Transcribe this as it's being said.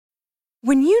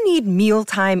When you need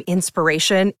mealtime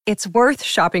inspiration, it's worth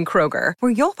shopping Kroger,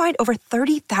 where you'll find over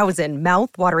 30,000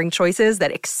 mouth-watering choices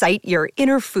that excite your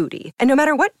inner foodie. And no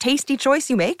matter what tasty choice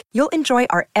you make, you'll enjoy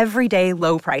our everyday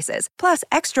low prices, plus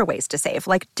extra ways to save,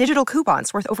 like digital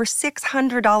coupons worth over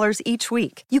 $600 each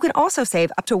week. You can also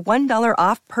save up to $1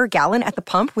 off per gallon at the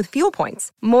pump with fuel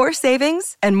points. More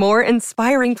savings and more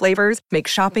inspiring flavors make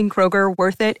shopping Kroger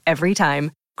worth it every time.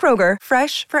 Kroger,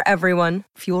 fresh for everyone.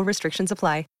 Fuel restrictions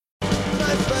apply.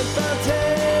 My football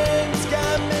team's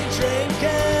got me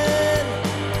drinking.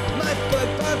 My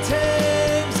football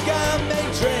team's got me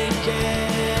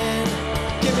drinking.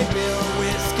 Give me beer,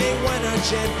 whiskey, wine or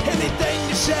gin. Anything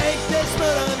to shake this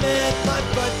mood I'm in. My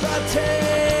football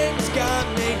team's got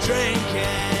me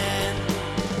drinking.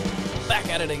 Back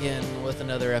at it again with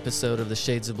another episode of the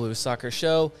Shades of Blue Soccer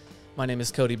Show. My name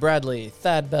is Cody Bradley.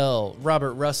 Thad Bell,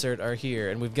 Robert Russert are here,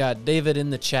 and we've got David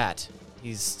in the chat.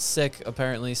 He's sick,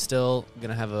 apparently, still. He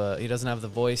doesn't have the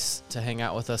voice to hang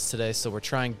out with us today, so we're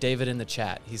trying David in the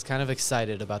chat. He's kind of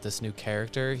excited about this new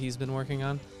character he's been working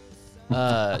on.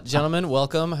 Gentlemen,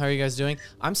 welcome. How are you guys doing?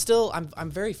 I'm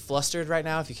very flustered right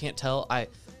now, if you can't tell.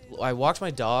 I walked my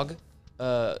dog,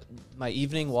 my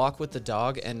evening walk with the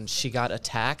dog, and she got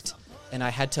attacked, and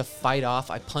I had to fight off.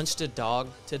 I punched a dog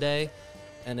today,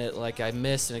 and I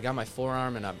missed, and it got my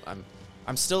forearm, and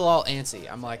I'm still all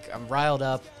antsy. I'm riled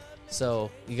up. So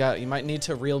you might need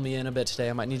to reel me in a bit today.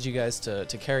 I might need you guys to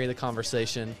carry the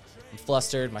conversation. I'm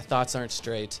flustered. My thoughts aren't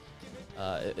straight.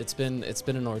 It's been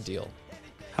an ordeal.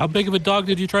 How big of a dog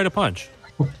did you try to punch?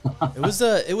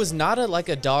 It was not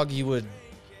a dog you would.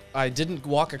 I didn't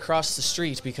walk across the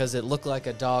street because it looked like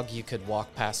a dog you could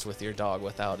walk past with your dog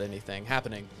without anything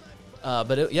happening.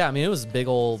 But it was big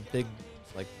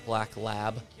like black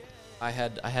lab. I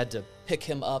had to pick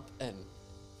him up and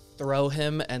throw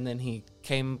him, and then he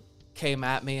came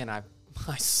at me, and I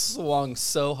swung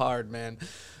so hard, man.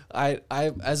 I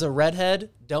as a redhead,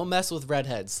 don't mess with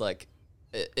redheads. Like,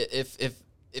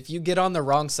 if you get on the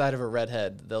wrong side of a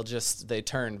redhead, they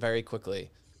turn very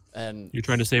quickly. And you're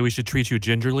trying to say we should treat you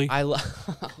gingerly? Oh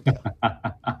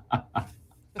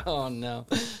no.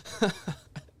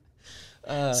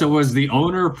 So was the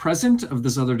owner present of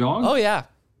this other dog? Oh yeah.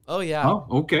 Oh,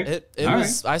 okay. It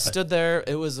was. Right. I stood there.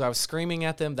 I was screaming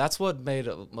at them. That's what made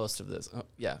most of this. Oh,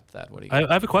 yeah, Thad. What do you?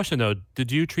 I have a question though.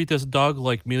 Did you treat this dog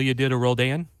like Melia did a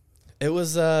Roldan? It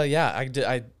was. Yeah, I did.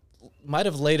 I might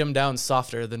have laid him down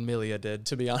softer than Melia did,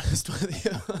 to be honest with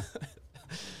you.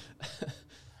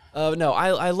 No,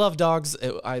 I love dogs.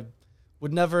 I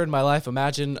would never in my life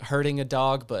imagine hurting a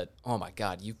dog, but oh my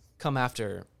God, you come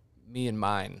after me and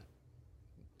mine,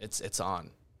 it's on.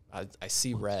 I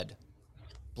see red.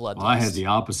 Well, I had the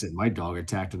opposite. My dog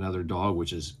attacked another dog,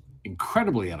 which is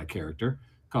incredibly out of character.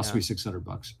 Cost me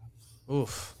 $600.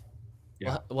 Oof.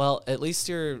 Yeah. Well, at least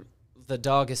the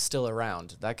dog is still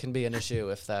around. That can be an issue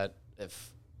if it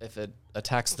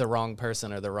attacks the wrong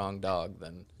person or the wrong dog,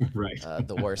 then right.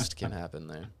 The worst can happen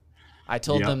there. I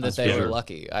told them that they were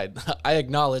lucky. I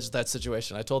acknowledged that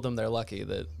situation. I told them they're lucky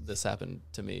that this happened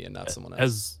to me and not someone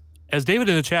else. As David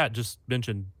in the chat just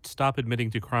mentioned, stop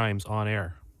admitting to crimes on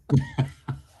air.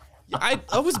 I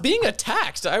was being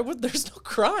attacked. There's no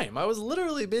crime. I was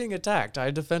literally being attacked.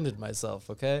 I defended myself,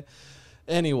 okay?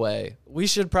 Anyway, we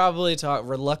should probably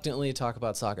reluctantly talk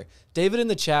about soccer. David in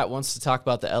the chat wants to talk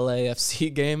about the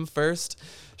LAFC game first.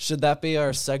 Should that be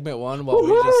our segment one while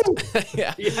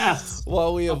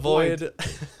we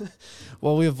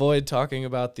avoid talking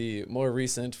about the more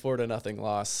recent 4-0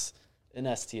 loss in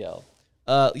STL?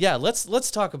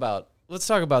 Let's talk about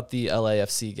the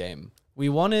LAFC game. We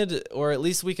wanted, or at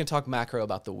least we can talk macro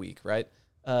about the week, right?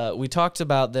 We talked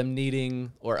about them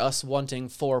needing, or us wanting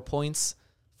 4 points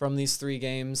from these 3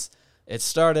 games. It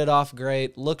started off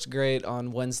great, looked great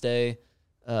on Wednesday,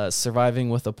 surviving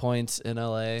with a point in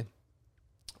LA,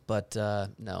 but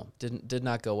no, did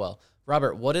not go well.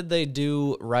 Robert, what did they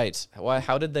do right?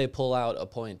 How did they pull out a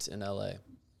point in LA?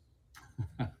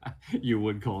 You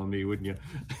would call me, wouldn't you?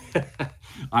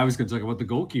 I was going to talk about the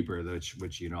goalkeeper,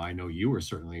 which I know you were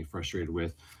certainly frustrated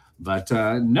with, but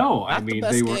no, Not the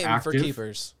best they were game active. For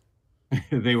keepers.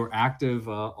 They were active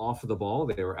off of the ball.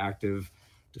 They were active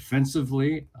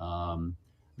defensively.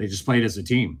 They just played as a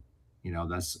team.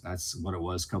 That's what it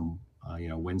was come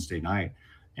Wednesday night.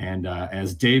 And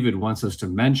as David wants us to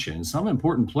mention, some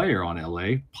important player on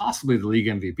LA, possibly the league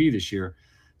MVP this year,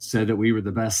 said that we were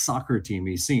the best soccer team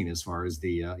he's seen as far as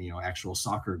the actual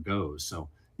soccer goes. So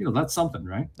that's something,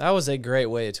 right? That was a great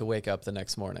way to wake up the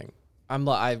next morning.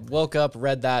 I woke up,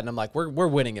 read that, and I'm like, we're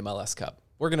winning MLS Cup.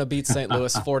 We're gonna beat St.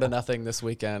 Louis 4-0 this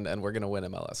weekend, and we're gonna win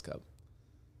MLS Cup.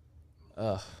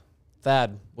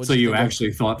 Thad, So you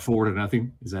actually thought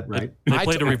 4-0? Is that right? They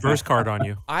played a reverse card on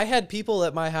you. I had people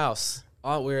at my house.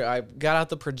 I got out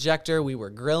the projector. We were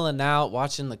grilling out,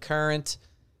 watching the Current.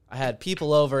 I had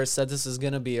people over, said this is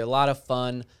going to be a lot of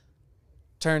fun.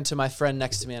 Turned to my friend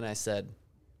next to me and I said,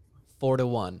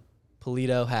 4-1,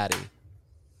 Polito Hattie.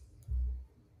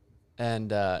 And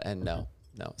no.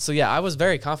 So yeah, I was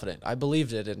very confident. I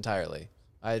believed it entirely.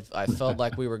 I felt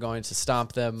like we were going to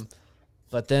stomp them.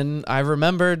 But then I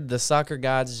remembered the soccer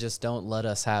gods just don't let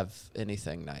us have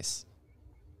anything nice.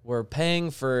 We're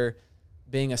paying for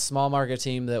being a small market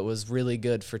team that was really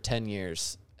good for 10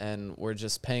 years, and we're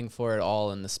just paying for it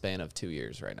all in the span of 2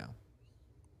 years right now.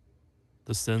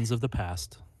 The sins of the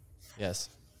past. Yes.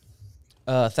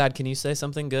 Thad, can you say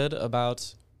something good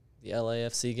about the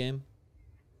LAFC game?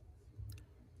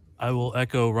 I will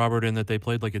echo Robert in that they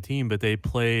played like a team, but they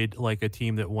played like a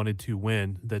team that wanted to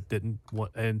win, that didn't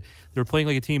want, and they were playing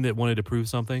like a team that wanted to prove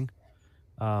something.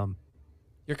 You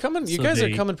guys are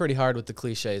coming pretty hard with the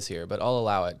cliches here, but I'll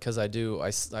allow it because I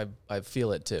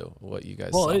feel it too. What you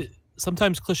guys saw.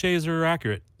 Sometimes cliches are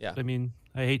accurate. Yeah. I mean,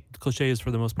 I hate cliches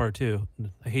for the most part too.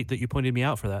 I hate that you pointed me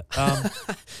out for that.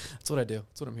 That's what I do.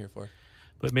 That's what I'm here for.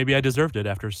 But maybe I deserved it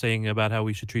after saying about how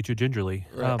we should treat you gingerly.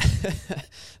 Right.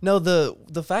 No,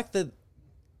 the fact that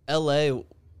LA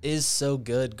is so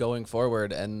good going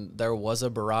forward, and there was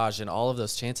a barrage in all of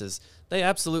those chances. They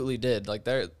absolutely did. Like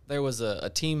there was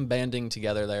a team banding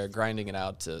together there, grinding it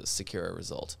out to secure a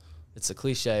result. It's a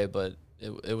cliche, but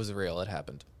it was real. It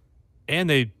happened. And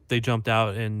they jumped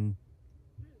out and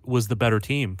was the better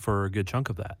team for a good chunk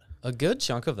of that. A good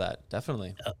chunk of that,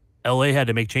 definitely. LA had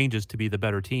to make changes to be the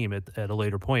better team at a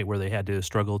later point where they had to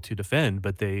struggle to defend,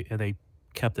 but they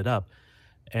kept it up.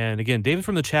 And again, David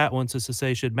from the chat wants us to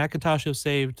say, should McIntosh have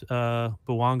saved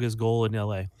Bouanga's goal in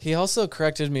LA? He also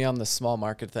corrected me on the small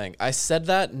market thing. I said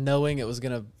that knowing it was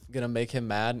gonna make him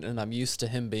mad, and I'm used to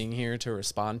him being here to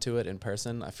respond to it in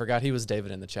person. I forgot he was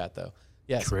David in the chat though.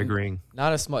 Yes, triggering.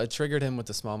 It triggered him with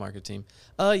the small market team.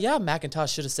 Yeah,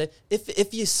 McIntosh should have saved.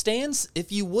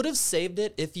 If you would have saved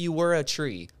it if you were a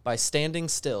tree by standing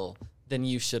still, then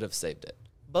you should have saved it.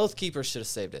 Both keepers should have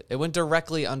saved it. It went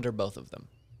directly under both of them.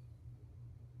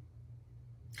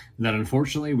 And then,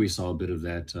 unfortunately, we saw a bit of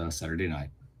that Saturday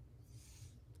night.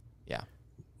 Yeah.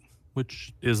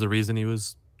 Which is the reason he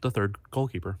was the third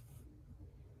goalkeeper.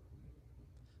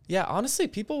 Yeah, honestly,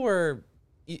 people were,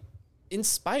 in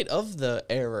spite of the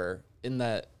error in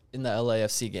the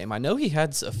LAFC game, I know he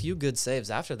had a few good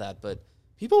saves after that, but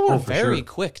people were very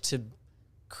quick to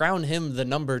crown him the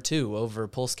number 2 over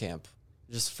Pulskamp,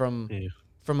 just from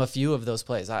a few of those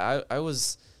plays. I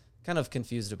was kind of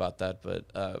confused about that,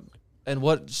 but and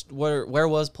where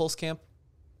was Pulskamp?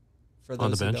 For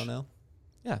those who don't know,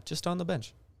 yeah, just on the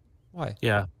bench. Why?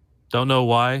 Yeah, don't know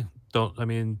why.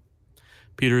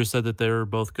 Peter said that they're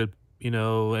both good,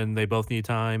 and they both need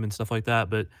time and stuff like that.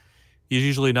 But he's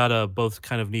usually not a both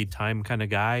kind of need time kind of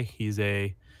guy. He's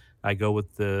I go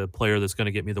with the player that's going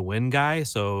to get me the win guy.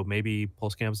 So maybe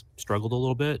Pulskamp's struggled a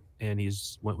little bit, and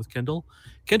he's went with Kendall.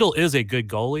 Kendall is a good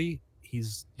goalie.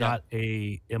 He's not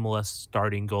a MLS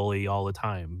starting goalie all the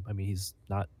time. I mean, he's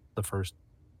not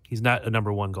he's not a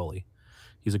number 1 goalie.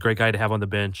 He's a great guy to have on the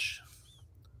bench.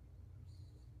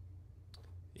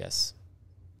 Yes.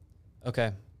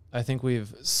 Okay. I think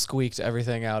we've squeaked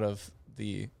everything out of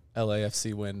the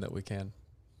LAFC win that we can.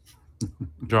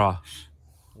 Draw.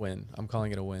 Win. I'm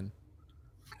calling it a win.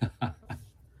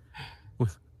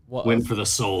 Win for the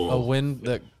soul. A win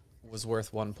that was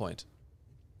worth 1 point.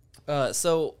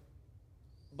 So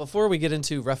before we get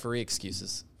into referee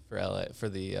excuses for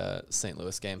the St.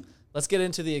 Louis game, let's get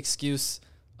into the excuse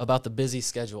about the busy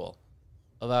schedule,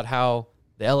 about how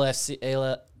the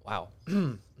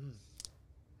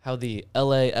how the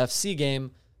LAFC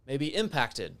game maybe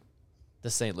impacted the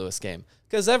St. Louis game,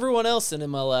 because everyone else in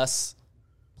MLS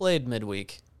played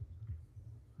midweek,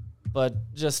 but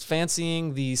just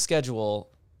fancying the schedule,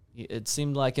 it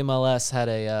seemed like MLS had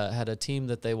a team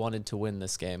that they wanted to win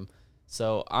this game.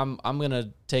 So I'm gonna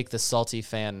take the salty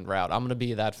fan route. I'm gonna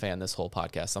be that fan this whole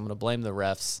podcast. I'm gonna blame the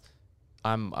refs.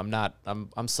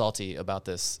 I'm salty about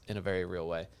this in a very real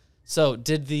way. So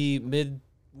did the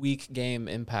midweek game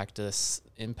impact this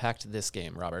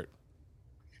game, Robert?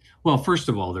 Well, first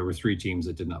of all, there were 3 teams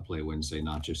that did not play Wednesday,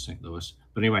 not just St. Louis.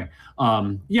 But anyway,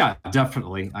 yeah,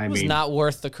 definitely. It was not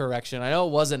worth the correction. I know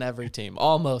it wasn't every team,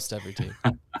 almost every team.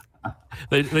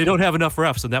 They don't have enough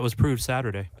refs, and that was proved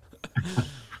Saturday.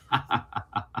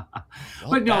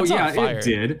 But no, yeah,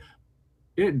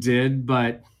 it did.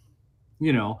 But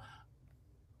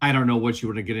I don't know what you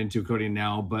want to get into, Cody,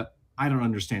 now, but I don't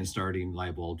understand starting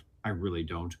Leibold. I really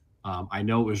don't. I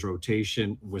know it was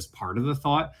rotation was part of the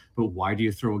thought, but why do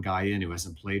you throw a guy in who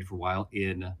hasn't played for a while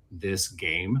in this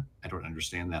game? I don't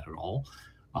understand that at all.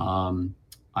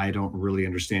 I don't really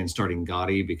understand starting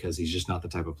Gotti because he's just not the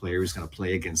type of player who's going to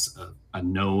play against a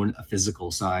known physical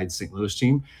side St. Louis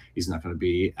team. He's not going to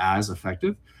be as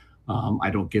effective. I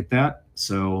don't get that.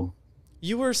 So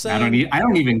you were saying I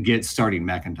don't even get starting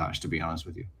McIntosh, to be honest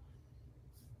with you.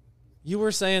 You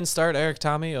were saying start Eric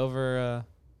Tommy over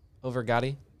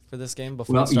Gotti for this game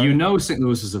before. Well, St.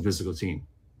 Louis is a physical team,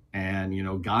 and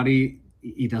Gotti,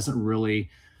 he doesn't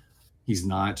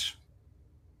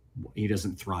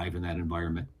thrive in that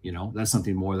environment. That's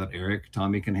something more that Eric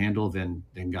Tommy can handle than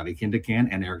Gotti Kinda can,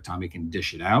 and Eric Tommy can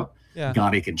dish it out. Yeah.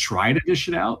 Gotti can try to dish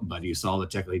it out, but you saw the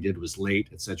tackle he did was late,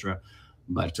 etc.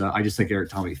 But I just think Eric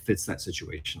Tommy fits that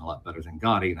situation a lot better than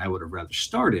Gotti, and I would have rather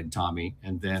started Tommy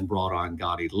and then brought on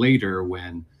Gotti later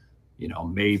when,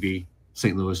 maybe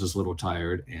St. Louis is a little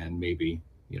tired and maybe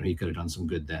he could have done some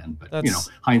good then. But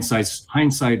hindsight is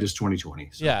 2020.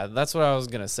 So. Yeah, that's what I was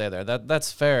gonna say there.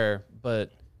 That's fair,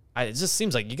 but it just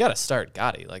seems like you got to start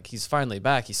Gotti. Like he's finally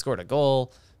back. He scored a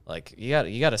goal. Like you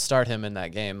got to start him in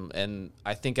that game. And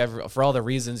I think for all the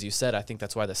reasons you said, I think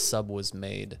that's why the sub was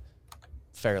made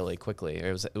fairly quickly.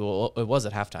 It was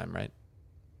at halftime, right?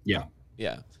 Yeah.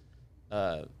 Yeah.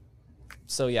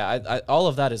 So yeah, I all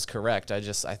of that is correct. I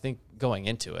think going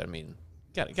into it, I mean,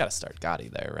 got to start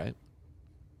Gotti there, right?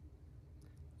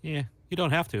 Yeah, you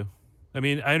don't have to. I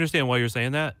mean, I understand why you're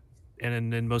saying that,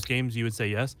 and in most games you would say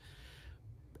yes.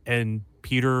 And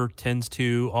Peter tends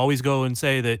to always go and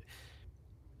say that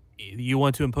you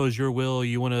want to impose your will,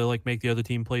 you want to make the other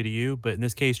team play to you. But in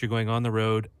this case, you're going on the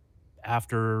road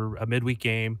after a midweek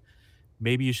game.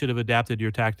 Maybe you should have adapted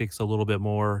your tactics a little bit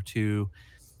more to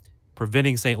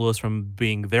preventing St. Louis from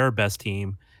being their best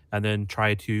team and then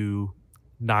try to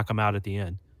knock them out at the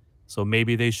end. So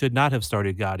maybe they should not have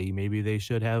started Gotti. Maybe they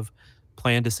should have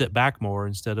planned to sit back more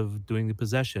instead of doing the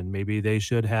possession. Maybe they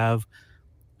should have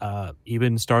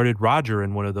even started Roger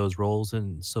in one of those roles,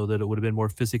 and so that it would have been more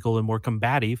physical and more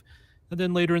combative. And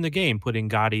then later in the game, putting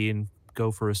Gotti and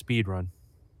go for a speed run.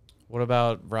 What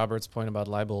about Robert's point about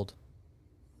Leibold?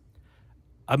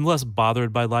 I'm less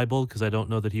bothered by Leibold because I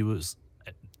don't know that he was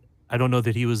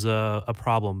a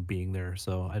problem being there.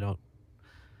 So I don't.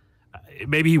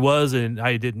 Maybe he was, and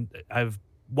I didn't.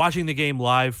 Watching the game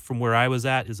live from where I was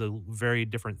at is a very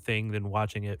different thing than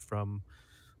watching it from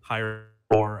higher.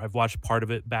 Or I've watched part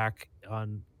of it back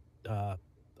on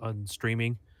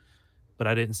streaming, but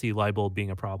I didn't see Leibold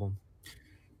being a problem.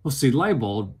 Well, see,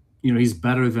 Leibold, he's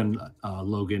better than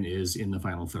Logan is in the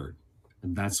final third,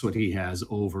 and that's what he has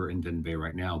over in Denbei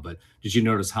right now. But did you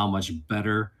notice how much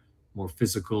better, more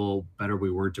physical, better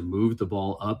we were to move the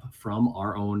ball up from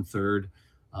our own third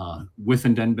with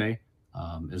Ndenbe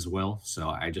as well? So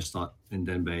I just thought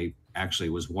Ndenbe actually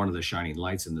was one of the shining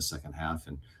lights in the second half,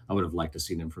 and I would have liked to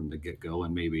seen him from the get-go,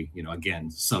 and maybe again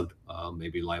sub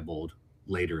maybe Leibold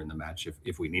later in the match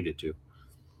if we needed to.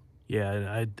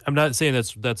 Yeah, I'm not saying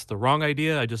that's the wrong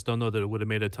idea. I just don't know that it would have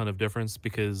made a ton of difference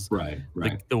because right.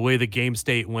 The way the game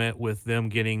state went with them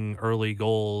getting early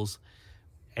goals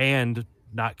and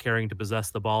not caring to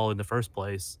possess the ball in the first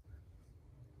place,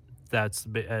 that's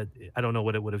I don't know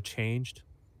what it would have changed.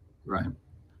 Right.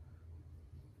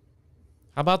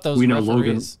 How about those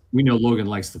referees? We know Logan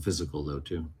likes the physical though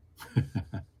too.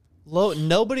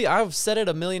 Nobody. I've said it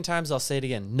a million times. I'll say it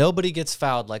again. Nobody gets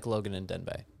fouled like Logan in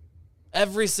Denbei.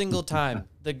 Every single time,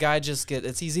 the guy just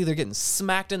he's either getting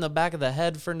smacked in the back of the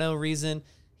head for no reason.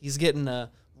 He's getting a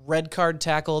red card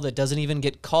tackle that doesn't even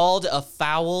get called a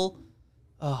foul.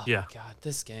 Oh, yeah. God,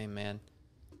 this game, man.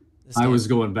 I was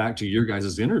going back to your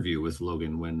guys' interview with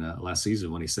Logan when last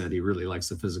season when he said he really likes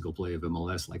the physical play of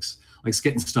MLS, likes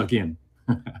getting stuck in.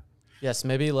 Yes,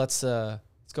 maybe let's go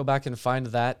back and find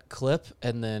that clip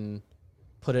and then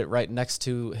put it right next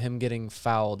to him getting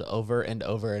fouled over and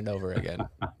over and over again.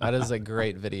 That is a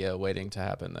great video waiting to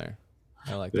happen there.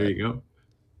 I like that. There you go. I'm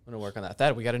gonna work on that.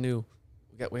 Thad, we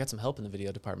got some help in the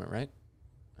video department, right?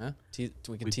 Huh?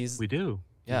 We can tease. We do.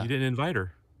 Yeah. You didn't invite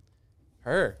her.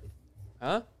 Her?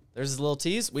 Huh? There's a little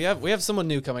tease. We have someone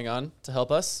new coming on to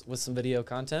help us with some video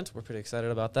content. We're pretty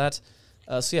excited about that.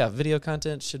 So yeah, video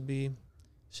content should be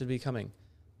coming.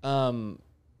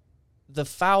 The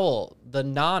foul, the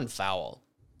non-foul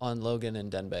on Logan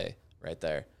and Denbei right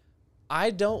there.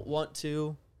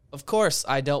 Of course,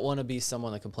 I don't want to be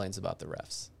someone that complains about the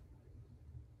refs.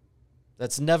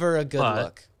 That's never a good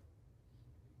look.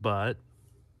 But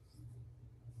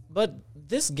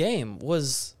this game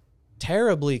was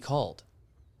terribly called.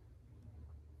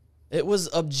 It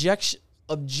was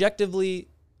objectively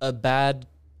a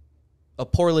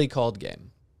poorly called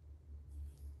game.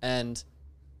 And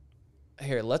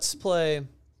here, let's play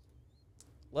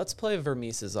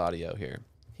Vermees's audio here.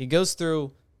 He goes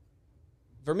through.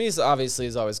 Vermees obviously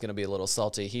is always going to be a little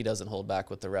salty. He doesn't hold back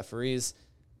with the referees,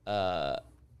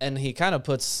 and he kind of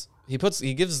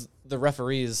gives the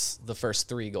referees the first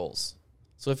 3 goals.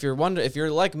 So if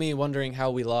you're like me wondering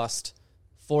how we lost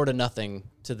 4-0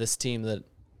 to this team that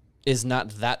is not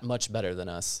that much better than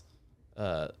us,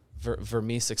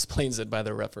 Vermees explains it by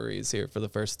the referees here for the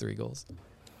first 3 goals.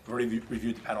 We've already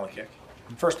reviewed the penalty kick.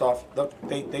 First off,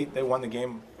 they won the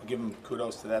game. I'll give them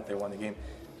kudos to that. They won the game.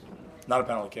 Not a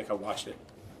penalty kick. I watched it.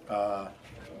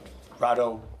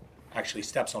 Rado actually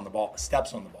steps on the ball.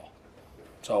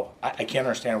 So I can't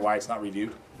understand why it's not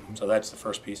reviewed. So that's the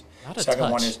first piece.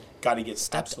 Second one is Gotti gets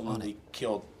absolutely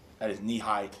killed at his knee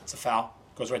high. It's a foul.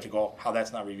 Goes right to goal. How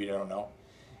that's not reviewed, I don't know.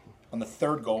 On the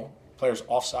third goal, player's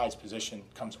offsides position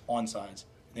comes onsides.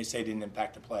 They say it didn't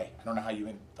impact the play. I don't know how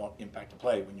you don't impact the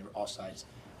play when you're offsides,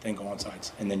 then go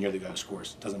onsides, and then you're the guy who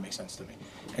scores. It doesn't make sense to me.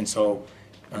 And so,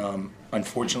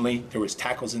 unfortunately, there was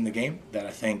tackles in the game that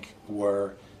I think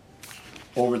were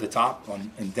over the top.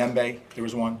 In Dembe, there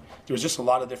was one. There was just a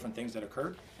lot of different things that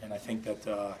occurred, and I think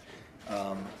that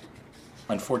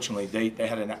unfortunately they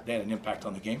had an impact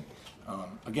on the game.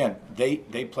 Again,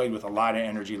 they played with a lot of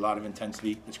energy, a lot of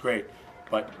intensity. It's great,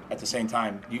 but at the same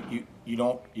time, you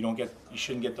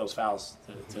shouldn't get those fouls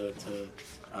to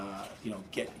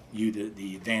get you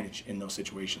the advantage in those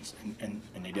situations, and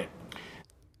they did.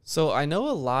 So I know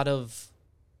a lot of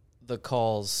the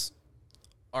calls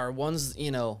are ones,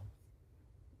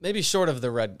 maybe short of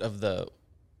the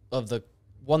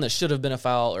one that should have been a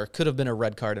foul or could have been a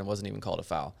red card and wasn't even called a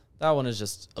foul. That one is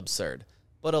just absurd.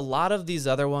 But a lot of these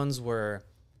other ones were,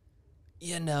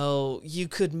 you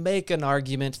could make an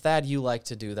argument. Thad, you like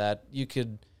to do that. You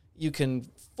can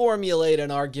formulate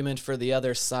an argument for the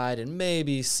other side and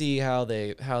maybe see how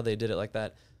they did it like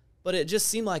that. But it just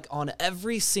seemed like on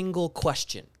every single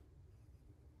question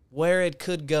where it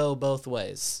could go both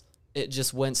ways, it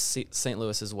just went St.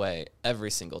 Louis's way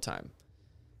every single time.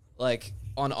 Like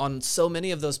on so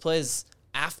many of those plays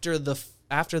after the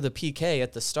PK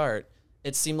at the start,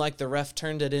 it seemed like the ref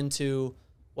turned it into,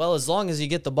 well, as long as you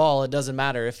get the ball, it doesn't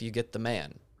matter if you get the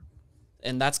man.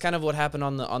 And that's kind of what happened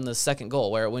on the second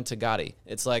goal where it went to Gotti.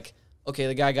 It's like, okay,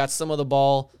 the guy got some of the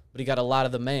ball, but he got a lot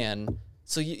of the man.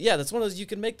 So that's one of those, you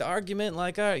can make the argument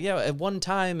like, at one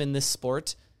time in this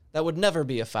sport, that would never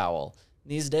be a foul.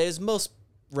 These days, most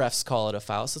refs call it a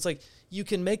foul. So it's like, you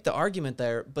can make the argument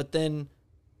there, but then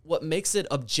what makes it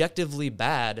objectively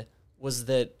bad was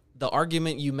that the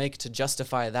argument you make to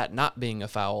justify that not being a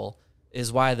foul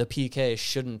is why the PK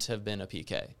shouldn't have been a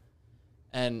PK.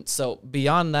 And so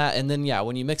beyond that, and then,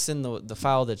 when you mix in the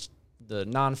foul, the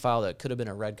non-foul that could have been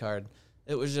a red card,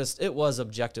 it was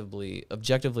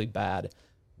objectively bad.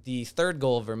 The third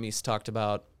goal Vermees talked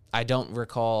about, I don't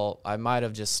recall. I might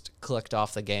have just clicked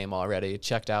off the game already,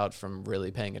 checked out from really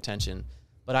paying attention.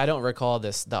 But I don't recall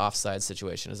the offside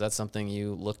situation. Is that something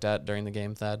you looked at during the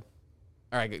game, Thad?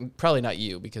 All right, probably not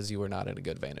you because you were not at a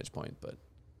good vantage point, but...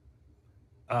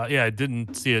 I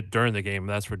didn't see it during the game.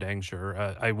 That's for dang sure.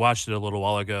 I watched it a little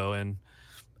while ago, and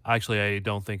actually I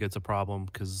don't think it's a problem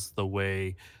because the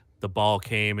way the ball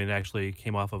came and actually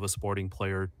came off of a Sporting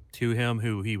player to him,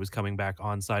 who he was coming back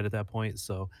onside at that point.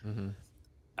 So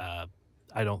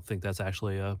I don't think that's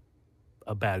actually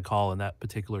a bad call in that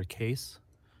particular case.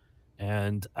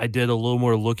 And I did a little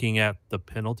more looking at the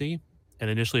penalty. And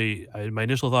initially, my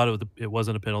initial thought it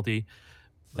wasn't a penalty.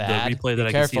 Thad, the replay that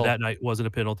I could see that night wasn't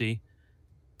a penalty.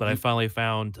 But I finally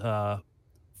found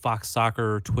Fox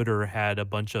Soccer Twitter had a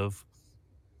bunch of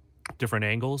different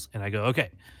angles. And I go,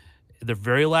 okay, the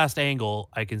very last angle,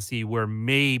 I can see where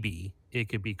maybe it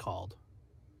could be called.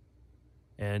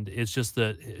 And it's just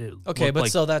that. Okay,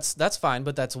 but so that's fine.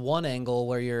 But that's one angle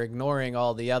where you're ignoring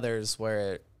all the others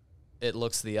where it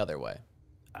looks the other way.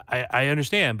 I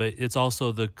understand, but it's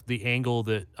also the angle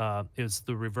that is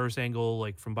the reverse angle,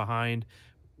 like from behind,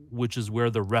 which is where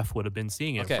the ref would have been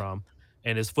seeing it from.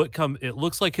 And his foot it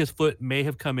looks like his foot may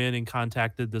have come in and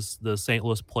contacted the St.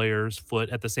 Louis player's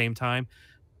foot at the same time,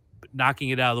 knocking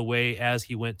it out of the way as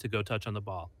he went to go touch on the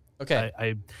ball. Okay.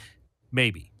 I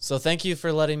maybe. So thank you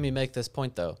for letting me make this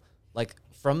point, though. Like,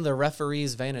 from the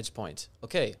referee's vantage point,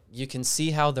 okay, you can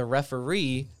see how the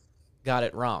referee got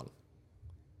it wrong.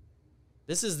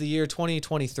 This is the year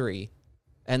 2023,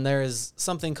 and there is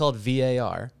something called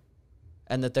VAR,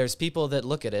 and that there's people that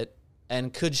look at it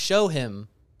and could show him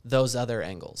those other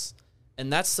angles.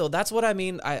 And that's what I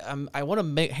mean. I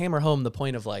want to hammer home the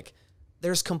point of, like,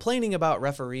 there's complaining about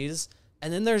referees,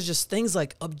 and then there's just things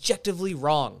like objectively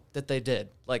wrong that they did,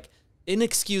 like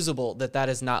inexcusable that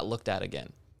is not looked at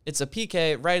again. It's a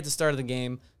PK right at the start of the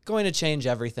game, going to change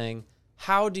everything.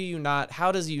 How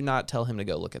does you not tell him to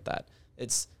go look at that?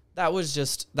 That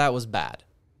was bad.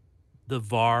 The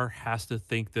VAR has to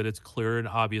think that it's clear and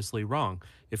obviously wrong.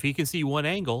 If he can see one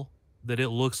angle that it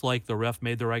looks like the ref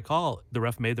made the right call, the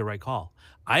ref made the right call.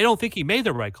 I don't think he made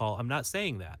the right call. I'm not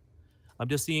saying that. I'm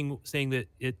just saying that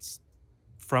it's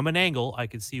from an angle I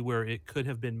could see where it could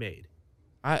have been made.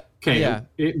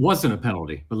 It wasn't a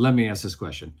penalty, but let me ask this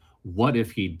question. What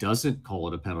if he doesn't call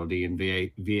it a penalty and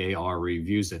VAR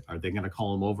reviews it? Are they going to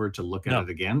call him over to look at it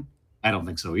again? I don't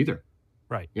think so either.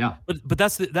 Right. Yeah. But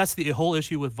that's the whole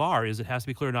issue with VAR is it has to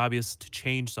be clear and obvious to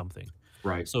change something.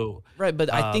 Right. So right,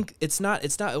 but I think it's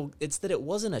that it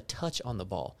wasn't a touch on the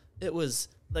ball. It was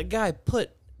the guy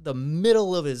put the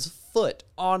middle of his foot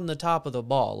on the top of the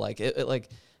ball. Like it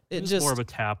was just more of a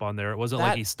tap on there. It wasn't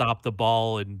like he stopped the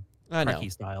ball in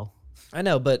Preki style. I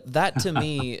know, but that to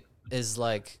me is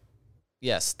like,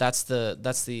 yes,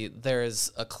 there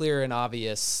is a clear and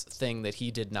obvious thing that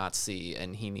he did not see,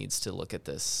 and he needs to look at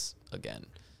this again.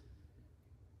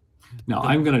 Now,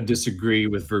 I'm going to disagree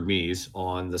with Vermees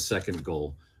on the second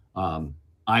goal.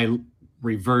 I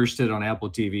reversed it on Apple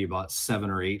TV about 7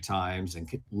 or 8 times and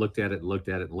looked at it.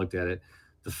 The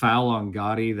foul on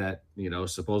Gotti that,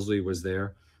 supposedly was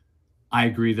there, I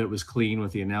agree that it was clean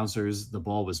with the announcers. The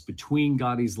ball was between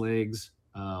Gotti's legs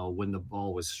when the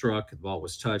ball was struck, the ball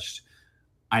was touched.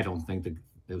 I don't think that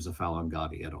there was a foul on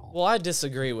Gotti at all. Well, I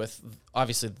disagree with,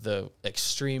 obviously, the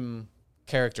extreme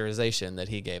characterization that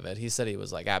he gave it. He said he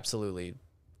was like absolutely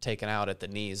taken out at the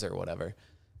knees or whatever.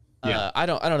 Yeah. I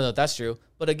don't know if that's true,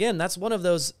 but again, that's one of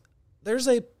those. There's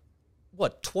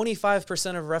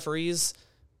 25% of referees,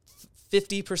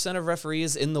 50% of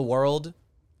referees in the world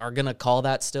are gonna call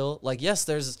that still. Like, yes,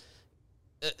 there's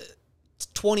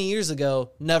 20 years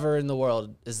ago, never in the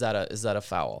world is that a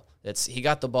foul. He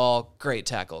got the ball, great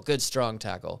tackle, good strong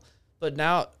tackle. But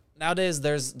nowadays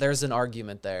there's an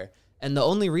argument there. And the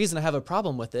only reason I have a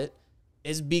problem with it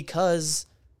is because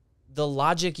the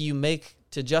logic you make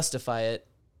to justify it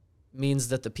means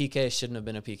that the PK shouldn't have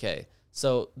been a PK.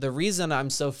 So the reason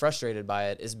I'm so frustrated by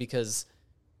it is because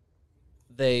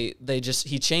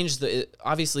he changed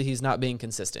obviously he's not being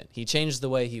consistent. He changed the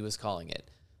way he was calling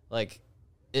it. Like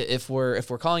if we're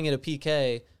calling it a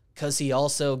PK because he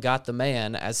also got the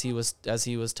man as he was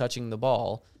touching the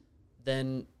ball,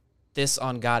 then this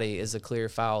on Gotti is a clear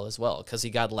foul as well because he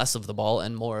got less of the ball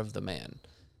and more of the man.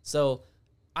 So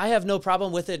I have no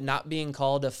problem with it not being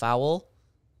called a foul,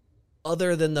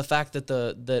 other than the fact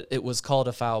that it was called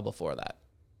a foul before that.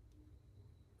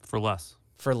 For less.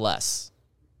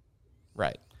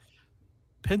 Right.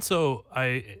 Pinso,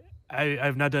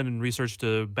 I've not done research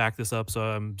to back this up, so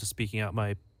I'm just speaking out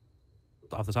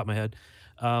off the top of my head.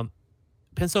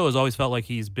 Pinso has always felt like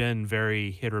he's been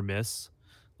very hit or miss.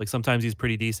 Like sometimes he's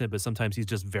pretty decent, but sometimes he's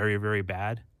just very, very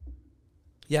bad.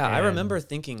 Yeah, I remember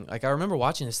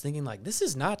watching this thinking like, this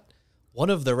is not one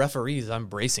of the referees I'm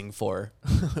bracing for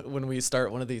when we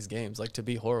start one of these games, like to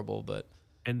be horrible. But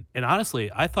and honestly,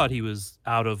 I thought he was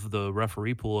out of the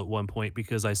referee pool at one point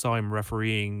because I saw him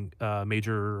refereeing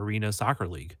Major Arena Soccer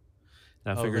League.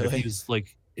 And I figured really?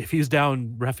 if he was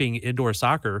down reffing indoor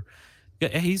soccer,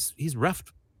 yeah, he's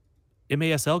reffed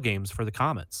MASL games for the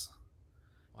Comets.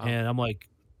 Wow. And I'm like,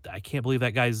 I can't believe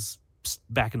that guy's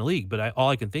back in the league. But all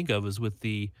I can think of is with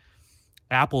the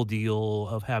Apple deal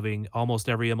of having almost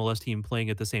every MLS team playing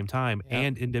at the same time, yeah,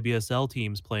 and NWSL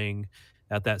teams playing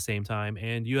at that same time,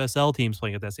 and USL teams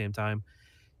playing at that same time.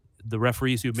 The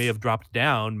referees who may have dropped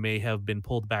down may have been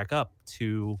pulled back up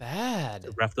to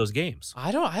ref those games.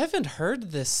 I haven't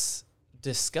heard this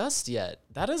discussed yet.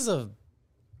 That's a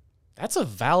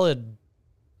valid,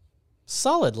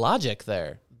 solid logic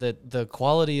there, that the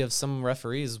quality of some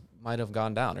referees might have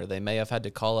gone down, or they may have had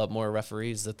to call up more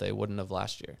referees that they wouldn't have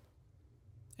last year.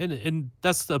 And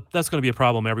that's going to be a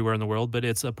problem everywhere in the world, but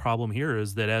it's a problem here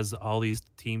is that as all these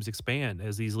teams expand,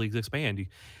 as these leagues expand,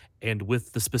 and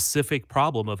with the specific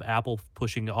problem of Apple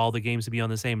pushing all the games to be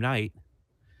on the same night,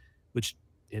 which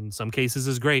in some cases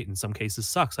is great, in some cases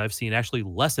sucks. I've seen actually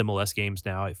less MLS games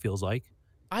now, it feels like.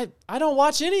 I don't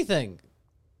watch anything.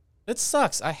 It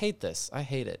sucks. I hate this. I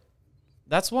hate it.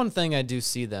 That's one thing I do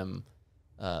see them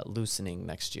loosening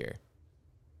next year.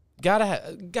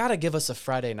 Gotta give us a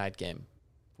Friday night game.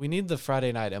 We need the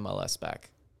Friday night MLS back.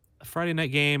 A Friday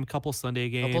night game, couple Sunday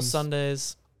games. Couple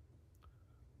Sundays.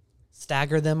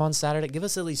 Stagger them on Saturday. Give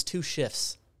us at least 2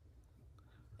 shifts.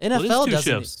 NFL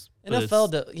doesn't.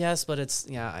 NFL, yes, but it's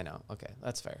I know. Okay,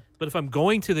 that's fair. But if I'm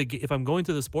going to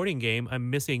the sporting game,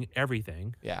 I'm missing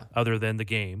everything. Yeah. Other than the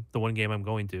game, the one game I'm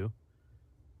going to.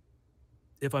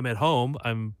 If I'm at home,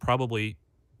 I'm probably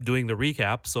doing the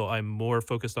recap, so I'm more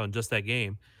focused on just that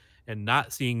game and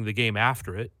not seeing the game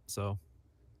after it. So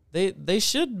They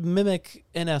should mimic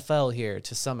NFL here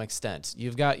to some extent.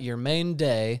 You've got your main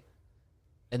day,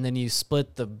 and then you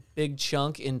split the big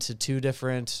chunk into 2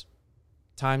 different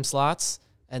time slots,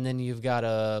 and then you've got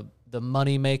the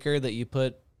money maker that you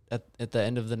put at the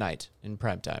end of the night in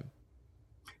prime time.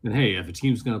 And hey, if a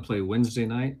team's going to play Wednesday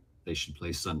night, they should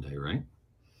play Sunday, right?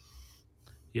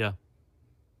 yeah,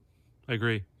 I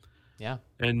agree. Yeah.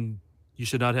 And you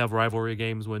should not have rivalry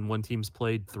games when one team's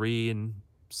played 3 in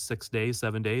 6 days,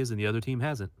 7 days, and the other team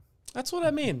hasn't. That's what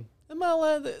I mean.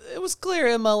 MLS, it was clear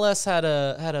MLS had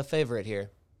a favorite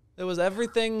here. It was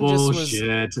everything Bullshit. just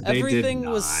was They did everything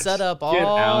was not. set up Get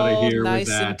out of all here nice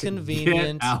with and that.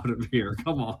 convenient. Get out of here.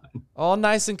 Come on. All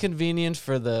nice and convenient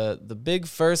for the big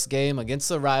first game against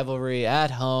the rivalry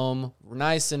at home.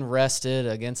 Nice and rested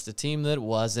against a team that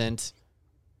wasn't.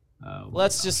 Oh,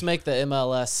 Let's just make the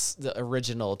MLS the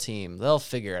original team. They'll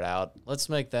figure it out. Let's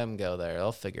make them go there.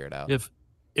 They'll figure it out.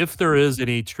 If there is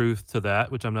any truth to that,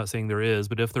 which I'm not saying there is,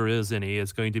 but if there is any,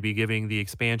 it's going to be giving the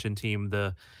expansion team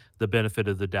the benefit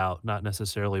of the doubt, not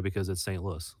necessarily because it's St.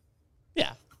 Louis.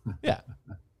 Yeah. Yeah.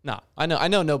 No, I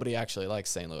know nobody actually likes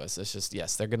St. Louis. It's just,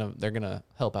 yes, they're gonna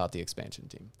help out the expansion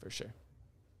team for sure.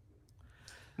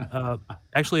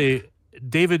 Actually,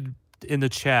 David in the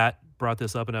chat brought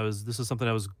this up, and this is something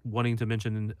I was wanting to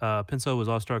mention. Pinso was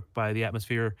awestruck by the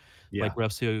atmosphere, like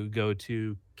refs who go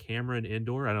to Cameron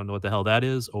Indoor. I don't know what the hell that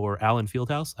is, or Allen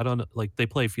Fieldhouse. I don't know. Like, they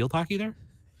play field hockey there.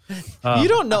 You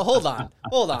don't know. Hold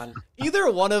on. Either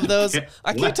one of those,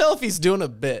 I can't tell if he's doing a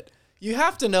bit. You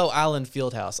have to know Allen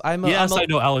Fieldhouse. I know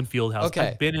Allen Fieldhouse. Okay.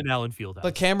 I've been in Allen Fieldhouse.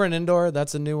 But Cameron Indoor,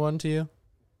 that's a new one to you?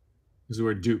 This is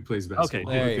where Duke plays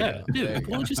basketball. There you Yeah, go. dude, There you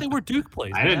why don't you say where Duke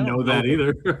plays? I man? didn't know don't that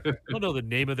either. I don't know the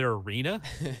name of their arena.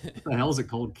 What the hell is it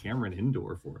called Cameron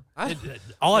Indoor for?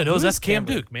 All I know is Who that's is Cam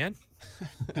Cameron? Duke, man.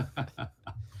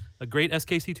 A great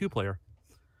SKC2 player.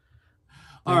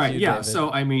 All right, you, yeah. David. So,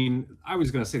 I mean, I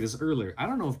was going to say this earlier. I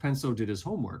don't know if Penso did his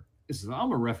homework.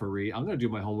 I'm a referee. I'm going to do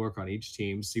my homework on each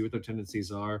team, see what their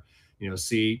tendencies are,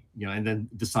 and then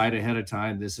decide ahead of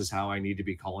time, this is how I need to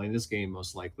be calling this game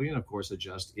most likely. And of course,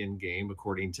 adjust in game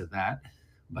according to that.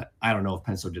 But I don't know if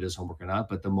Penso did his homework or not,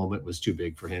 but the moment was too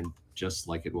big for him, just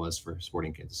like it was for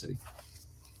Sporting Kansas City.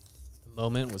 The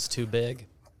moment was too big.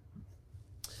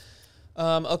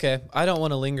 Okay, I don't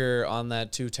want to linger on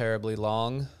that too terribly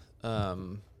long.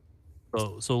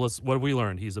 So what have we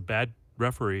learned? He's a bad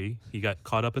referee. He got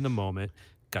caught up in the moment,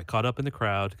 got caught up in the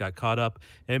crowd, got caught up,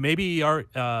 and maybe he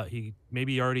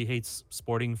already hates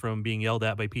Sporting from being yelled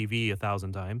at by PV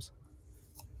 1,000 times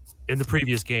in the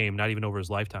previous game, not even over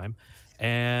his lifetime.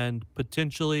 And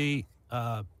potentially,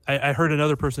 I heard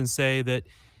another person say that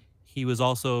he was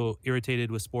also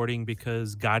irritated with Sporting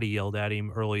because Gotti yelled at him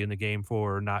early in the game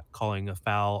for not calling a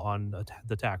foul on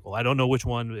the tackle. I don't know which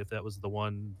one, if that was the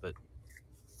one, but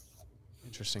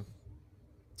Interesting.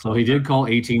 So he did call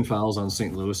 18 fouls on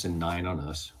St. Louis and 9 on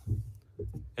us.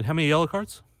 and how many yellow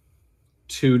cards?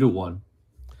 2-1.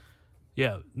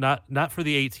 Yeah, not for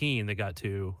the 18 that got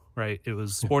 2, right? It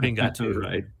was Sporting got 2.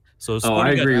 Right. So I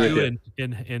Sporting agree got with 2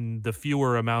 in the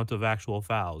fewer amount of actual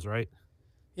fouls, right?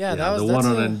 Yeah, Yeah, the one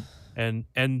on And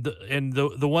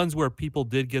the ones where people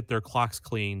did get their clocks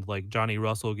cleaned, like Johnny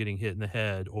Russell getting hit in the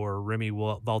head or Remy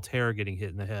Voltaire getting hit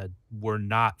in the head, were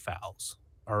not fouls.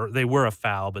 Or they were a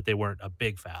foul, but they weren't a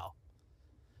big foul.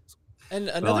 And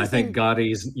another Well, I thing, think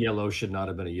Gotti's yellow should not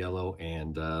have been a yellow,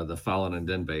 and the foul on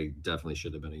Ndenbe definitely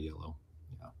should have been a yellow.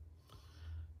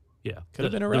 Yeah, Could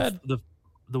have been a red.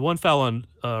 The one foul on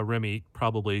Remy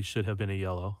probably should have been a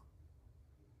yellow.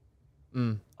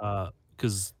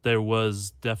 Because there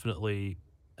was definitely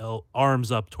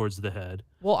arms up towards the head.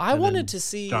 well, I and wanted then to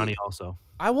see Johnny also.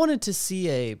 I wanted to see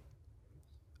a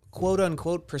quote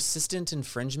unquote persistent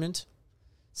infringement.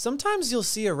 Sometimes you'll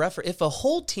see a referee, if a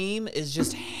whole team is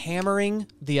just hammering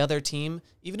the other team,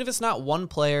 even if it's not one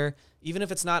player, even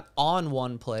if it's not on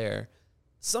one player,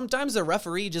 sometimes the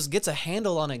referee just gets a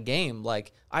handle on a game.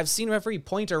 Like, I've seen referee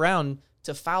point around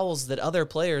to fouls that other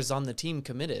players on the team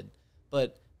committed,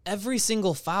 but every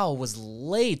single foul was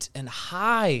late and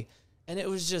high, and it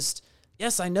was just,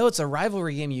 yes, I know it's a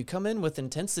rivalry game. You come in with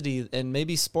intensity, and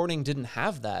maybe Sporting didn't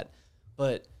have that,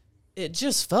 but it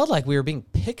just felt like we were being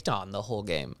picked on the whole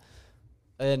game.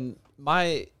 And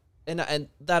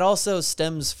that also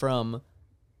stems from,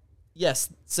 yes,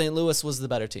 St. Louis was the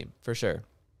better team, for sure.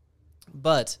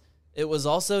 But it was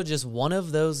also just one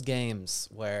of those games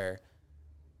where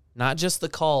not just the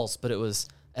calls, but it was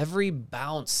every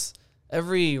bounce,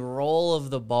 every roll of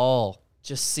the ball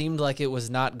just seemed like it was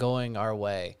not going our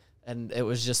way. and it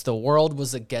was just the world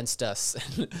was against us.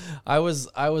 I was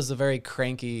a very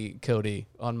cranky Cody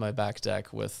on my back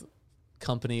deck with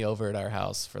company over at our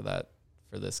house for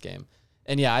this game.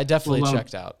 And yeah, I definitely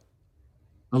checked out.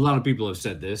 A lot of people have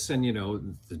said this,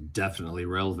 and definitely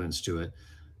relevance to it.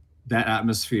 That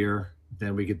atmosphere,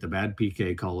 then we get the bad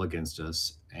PK call against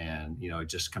us, and it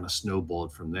just kind of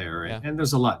snowballed from there. Yeah. And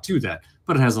there's a lot to that,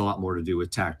 but it has a lot more to do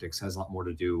with tactics, has a lot more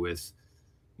to do with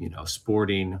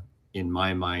Sporting, in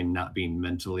my mind, not being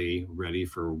mentally ready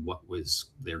for what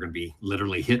they're going to be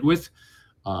literally hit with.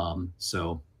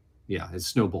 So yeah, it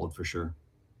snowballed for sure.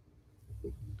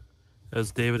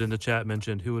 As David in the chat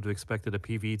mentioned, who would have expected a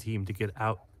PV team to get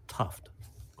out toughed?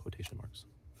 Quotation marks.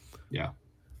 Yeah.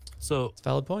 So it's a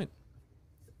valid point.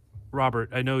 Robert,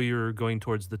 I know you're going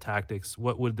towards the tactics.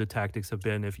 What would the tactics have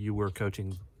been if you were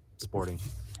coaching Sporting?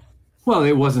 Well,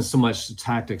 it wasn't so much the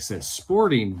tactics that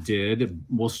Sporting did.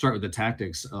 We'll start with the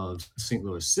tactics of St.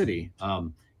 Louis City.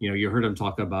 You heard him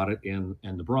talk about it in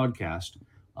the broadcast.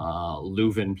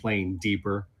 Leuven playing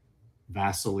deeper,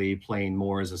 Vasily playing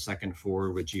more as a second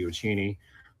forward with Gioacchini,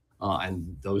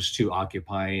 and those two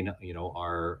occupying,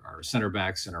 our center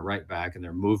backs and our right back and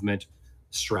their movement,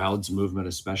 Stroud's movement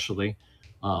especially.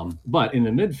 But in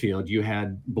the midfield, you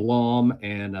had Blom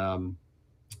and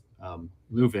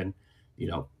Leuven,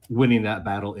 winning that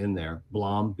battle in there.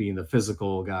 Blom being the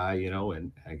physical guy,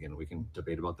 and again, we can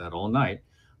debate about that all night.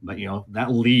 But, that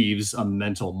leaves a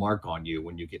mental mark on you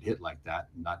when you get hit like that,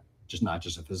 not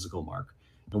just a physical mark.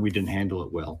 And we didn't handle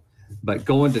it well. But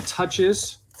going to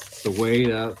touches, the way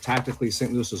tactically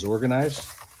St. Louis was organized,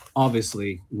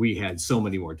 obviously we had so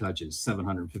many more touches,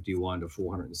 751 to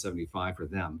 475 for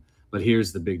them. But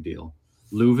here's the big deal.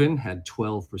 Leuven had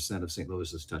 12% of St.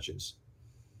 Louis's touches.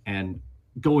 And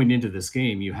going into this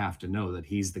game, you have to know that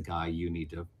he's the guy you need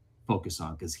to focus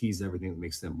on because he's everything that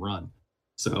makes them run.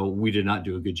 So we did not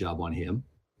do a good job on him.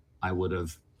 I would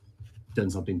have done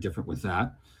something different with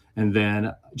that. And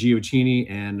then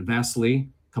Gioacchini and Vasily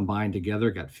combined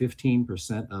together got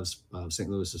 15% of St.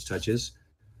 Louis's touches.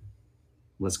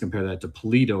 Let's compare that to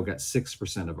Polito, got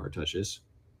 6% of our touches.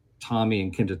 Tommy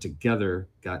and Kinta together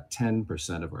got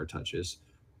 10% of our touches.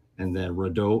 And then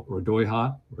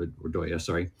Rodoya,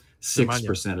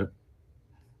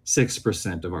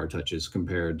 6% of our touches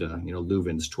compared to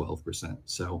Leuven's 12%.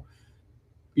 So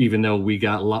even though we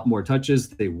got a lot more touches,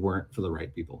 they weren't for the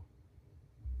right people.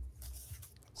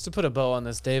 To put a bow on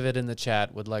this, David in the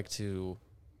chat would like to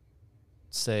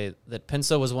say that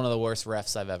Pinso was one of the worst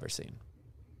refs I've ever seen.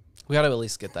 We got to at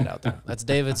least get that out there. That's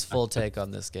David's full take on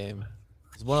this game.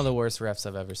 It's one of the worst refs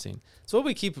I've ever seen. So what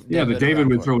we keep. Yeah, but David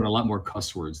would throw in a lot more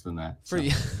cuss words than that. So.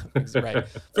 Right.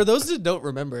 For those that don't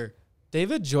remember,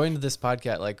 David joined this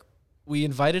podcast. Like, we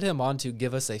invited him on to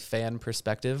give us a fan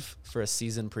perspective for a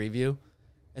season preview.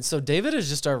 And so David is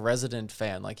just our resident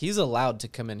fan. Like, he's allowed to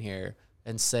come in here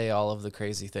and say all of the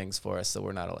crazy things for us that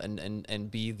we're not,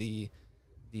 and be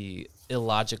the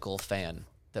illogical fan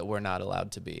that we're not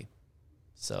allowed to be.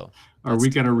 So are we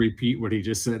going to repeat what he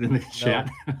just said in the chat?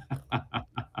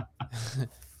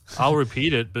 I'll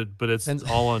repeat it, but it's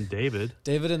all on David.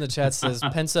 David in the chat says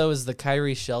Penso is the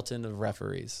Kyrie Shelton of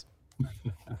referees.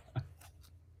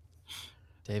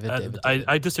 David.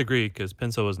 I disagree because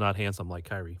Penso is not handsome like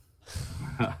Kyrie.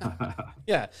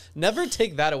 Yeah, never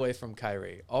take that away from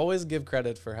Kyrie. Always give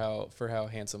credit for how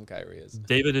handsome Kyrie is.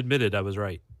 David admitted I was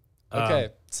right. Okay,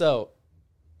 so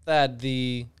Thad,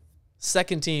 the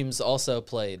second teams also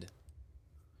played.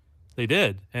 They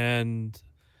did, and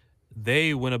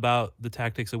they went about the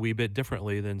tactics a wee bit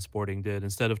differently than Sporting did.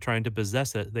 Instead of trying to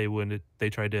possess it, they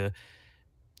tried to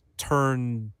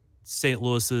turn St.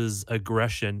 Louis's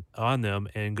aggression on them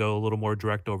and go a little more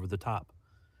direct over the top.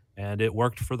 And it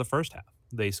worked for the first half.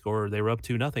 They scored. They were up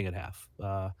 2-0 at half.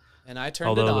 And I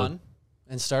turned it on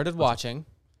and started watching,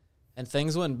 and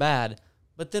things went bad.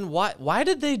 But then why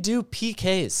did they do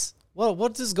PKs? Well,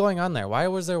 what is going on there? Why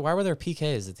were there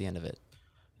PKs at the end of it?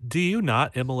 Do you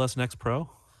not MLS Next Pro?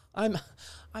 I'm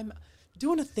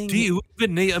doing a thing. Do you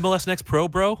even need MLS Next Pro,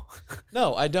 bro?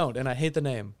 No, I don't, and I hate the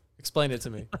name. Explain it to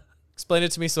me. Explain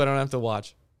it to me so I don't have to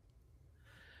watch.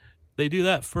 They do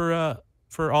that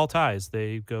for all ties.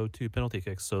 They go to penalty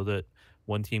kicks so that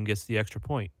one team gets the extra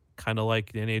point, kind of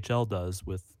like the NHL does.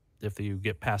 With if you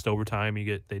get past overtime,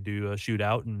 they do a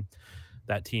shootout and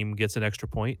that team gets an extra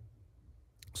point.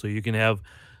 So you can have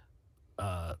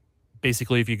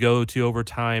basically if you go to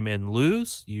overtime and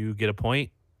lose, you get a point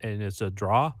and it's a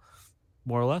draw,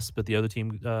 more or less. But the other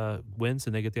team wins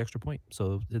and they get the extra point,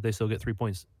 so they still get 3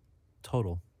 points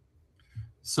total.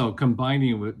 So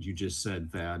combining what you just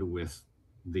said, Thad, with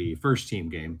the first team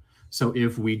game, So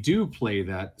if we do play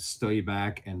that stay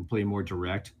back and play more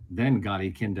direct, then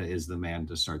Gadi Kinda is the man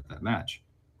to start that match.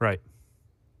 Right.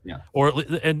 Yeah.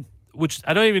 And which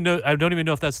I don't even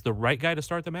know if that's the right guy to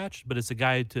start the match, but it's a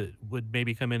guy would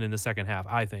maybe come in the second half,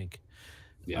 I think.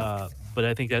 Yeah. But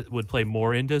I think that would play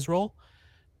more into his role.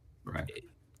 Right.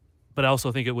 But I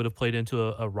also think it would have played into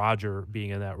a Roger being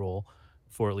in that role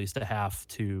for at least a half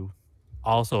to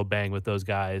also bang with those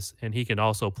guys, and he can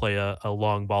also play a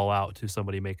long ball out to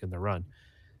somebody making the run.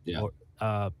 Yeah.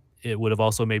 Or, it would have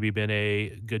also maybe been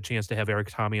a good chance to have Eric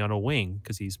Tommy on a wing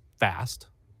because he's fast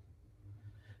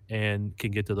and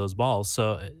can get to those balls.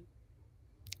 So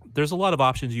there's a lot of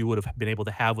options you would have been able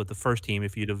to have with the first team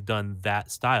if you'd have done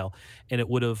that style, and it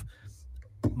would have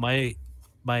my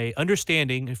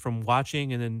understanding from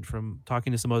watching and then from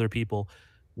talking to some other people,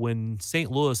 when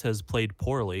St. Louis has played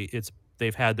poorly,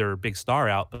 they've had their big star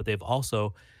out, but they've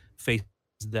also faced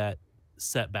that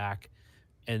setback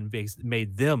and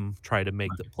made them try to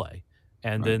make the play.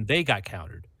 And then they got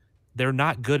countered. They're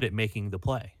not good at making the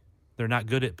play. They're not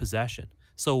good at possession.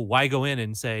 So why go in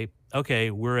and say,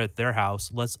 okay, we're at their house,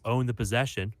 let's own the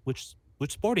possession, which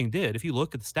Sporting did. If you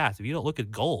look at the stats, if you don't look at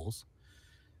goals,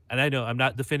 and I know I'm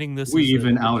not defending this. We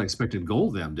even out-expected goal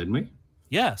them, didn't we?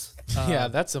 Yes. Yeah,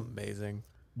 that's amazing.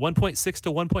 1.6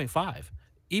 to 1.5.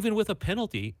 Even with a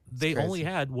penalty, they crazy. only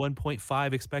had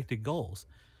 1.5 expected goals.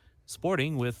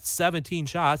 Sporting, with 17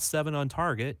 shots, 7 on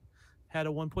target, had a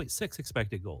 1.6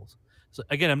 expected goals. So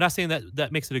again, I'm not saying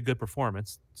that makes it a good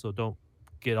performance, so don't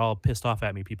get all pissed off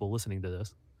at me, people listening to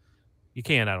this. You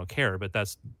can, I don't care, but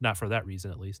that's not for that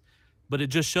reason at least. But it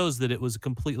just shows that it was a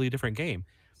completely different game.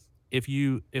 If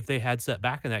they had set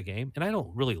back in that game, and I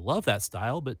don't really love that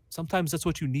style, but sometimes that's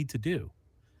what you need to do.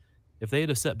 If they had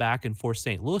to set back and force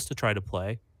St. Louis to try to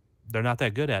play, they're not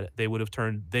that good at it. They would have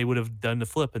done the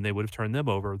flip and they would have turned them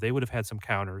over. They would have had some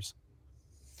counters.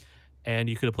 And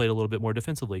you could have played a little bit more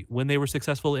defensively. When they were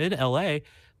successful in LA,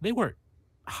 they weren't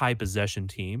high possession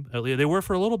team. They were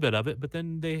for a little bit of it, but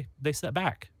then they set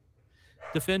back,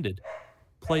 defended,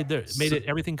 made it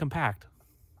everything compact.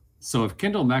 So if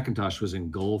Kendall McIntosh was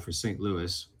in goal for St.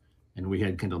 Louis and we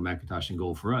had Kendall McIntosh in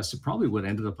goal for us, it probably would have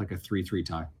ended up like a 3-3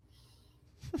 tie.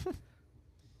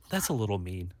 That's a little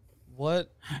mean.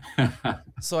 What?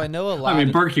 So I know a lot. I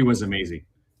mean, Berkey was amazing.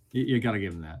 You got to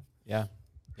give him that. Yeah.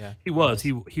 He was.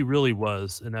 He really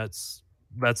was, and that's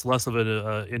less of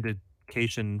an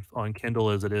indication on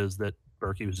Kendall as it is that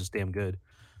Berkey was just damn good.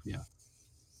 Yeah.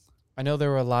 I know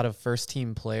there were a lot of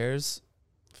first-team players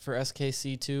for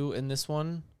SKC2 in this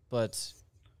one, but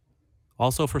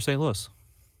also for St. Louis.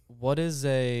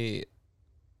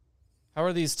 How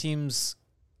are these teams?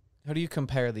 How do you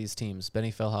compare these teams,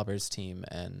 Benny Feilhaber's team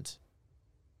and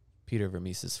Peter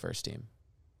Vermeese's first team?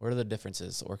 What are the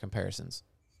differences or comparisons?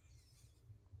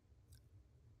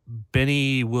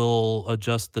 Benny will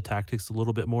adjust the tactics a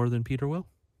little bit more than Peter will.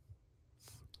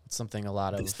 It's something a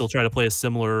lot of... They still try to play a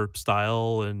similar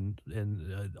style and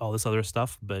all this other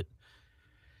stuff, but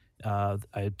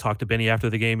I talked to Benny after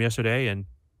the game yesterday, and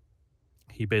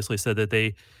he basically said that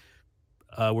they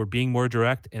were being more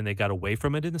direct and they got away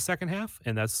from it in the second half,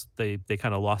 and they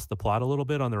kind of lost the plot a little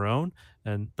bit on their own.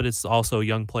 But it's also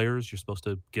young players. You're supposed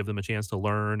to give them a chance to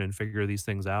learn and figure these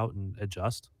things out and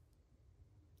adjust.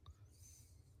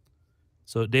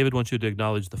 So David wants you to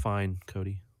acknowledge the fine,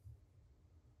 Cody.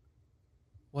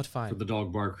 What fine? For the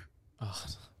dog bark. Oh,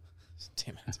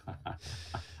 damn it.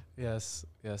 Yes,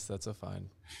 that's a fine.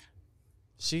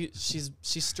 She's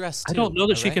stressed too. I don't know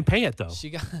that she can pay it though. She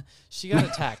got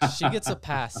attacked. She gets a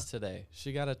pass today.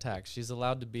 She got attacked. She's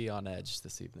allowed to be on edge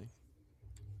this evening.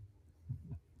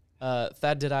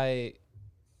 Thad, did I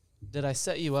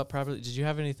set you up properly? Did you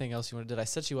have anything else you wanted? Did I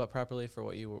set you up properly for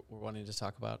what you were wanting to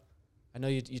talk about? I know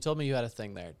you told me you had a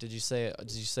thing there. Did you say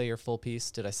your full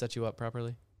piece? Did I set you up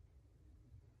properly?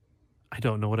 I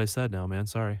don't know what I said now, man.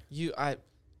 Sorry. I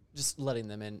just letting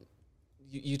them in.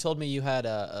 You told me you had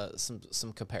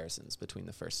some comparisons between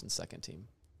the first and second team.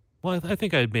 Well, I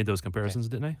think I made those comparisons,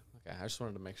 didn't I? Okay, I just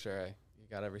wanted to make sure you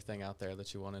got everything out there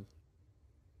that you wanted.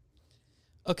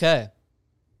 Okay,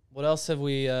 what else have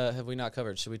we not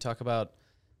covered? Should we talk about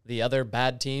the other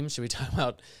bad teams? Should we talk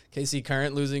about KC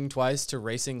Current losing twice to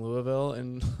Racing Louisville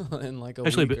in like a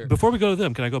Actually, week? Before we go to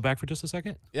them, can I go back for just a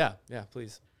second? Yeah,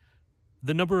 please.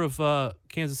 The number of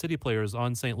Kansas City players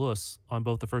on St. Louis on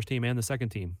both the first team and the second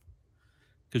team.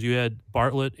 Because you had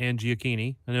Bartlett and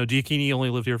Giacchini. I know Giacchini only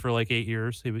lived here for like 8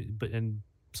 years,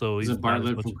 so he's Isn't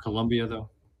Bartlett from Columbia though?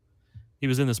 He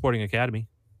was in the Sporting Academy.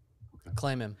 Okay.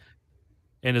 Claim him.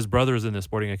 And his brother is in the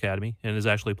Sporting Academy and has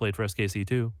actually played for SKC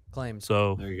too. Claimed.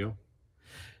 So there you go.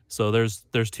 So there's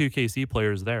 2 KC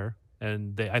players there,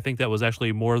 and I think that was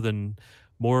actually more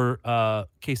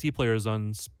KC players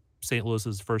on St.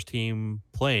 Louis's first team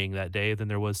playing that day than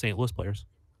there was St. Louis players.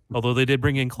 Although they did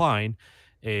bring in Klein,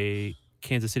 a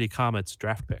Kansas City Comets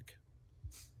draft pick.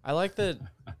 I like that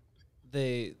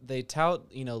they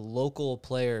tout, local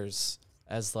players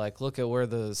as like, look at where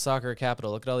the soccer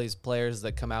capital, look at all these players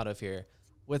that come out of here,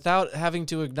 without having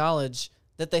to acknowledge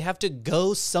that they have to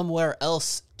go somewhere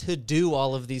else to do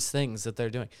all of these things that they're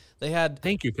doing.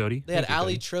 Thank you, Cody. They had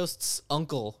Ali Trost's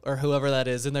uncle or whoever that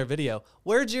is in their video.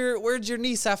 Where'd your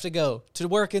niece have to go to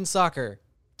work in soccer?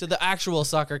 To the actual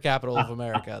soccer capital of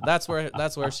America. That's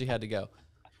where she had to go.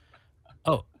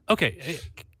 Oh, okay.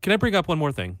 Can I bring up one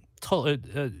more thing?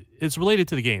 It's related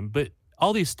to the game, but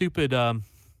all these stupid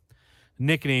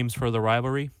nicknames for the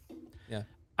rivalry. Yeah.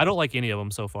 I don't like any of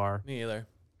them so far. Me either.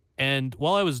 And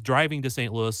while I was driving to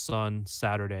St. Louis on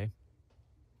Saturday,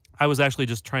 I was actually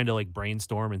just trying to like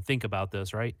brainstorm and think about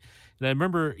this, right? And I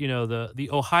remember, the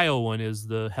Ohio one is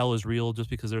the hell is real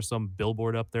just because there's some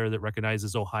billboard up there that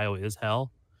recognizes Ohio is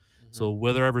hell. Mm-hmm. So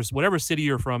whatever city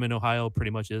you're from in Ohio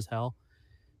pretty much is hell.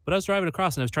 But I was driving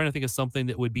across and I was trying to think of something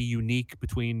that would be unique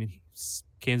between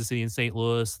Kansas City and St.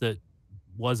 Louis that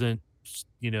wasn't,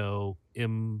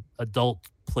 in adult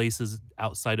places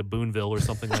outside of Boonville or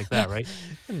something like that, right?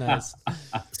 Nice.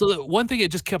 So the one thing,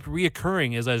 it just kept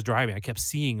reoccurring as I was driving. I kept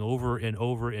seeing over and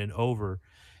over and over.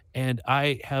 And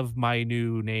I have my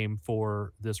new name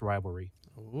for this rivalry.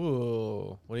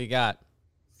 Ooh, what do you got?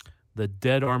 The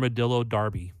Dead Armadillo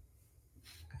Derby.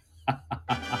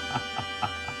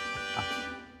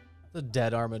 The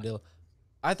Dead Armadillo.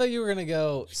 I thought you were going to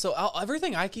go... So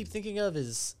everything I keep thinking of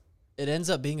is... It ends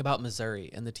up being about Missouri,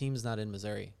 and the team's not in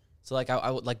Missouri. So, I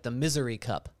would like the Misery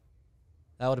Cup.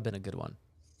 That would have been a good one.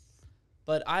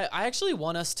 But I actually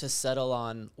want us to settle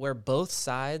on where both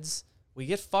sides... We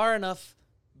get far enough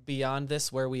beyond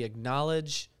this where we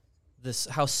acknowledge this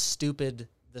how stupid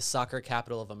the soccer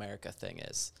capital of America thing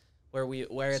is. Where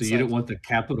it's so you don't want the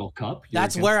Capital Cup?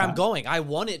 That's where I'm going. I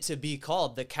want it to be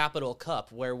called the Capital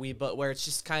Cup, where it's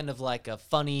just kind of like a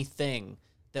funny thing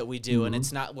that we do, and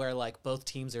it's not where like both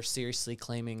teams are seriously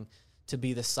claiming to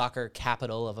be the soccer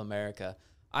capital of America.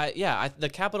 The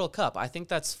Capital Cup. I think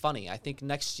that's funny. I think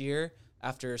next year,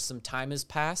 after some time has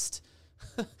passed,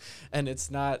 and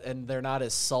they're not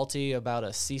as salty about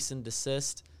a cease and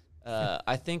desist.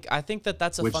 I think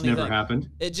that's a Which funny never thing. happened.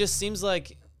 It just seems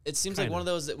like. It seems like one of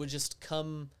those that would just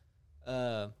come,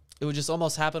 it would just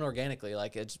almost happen organically.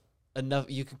 Like it's enough.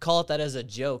 You could call it that as a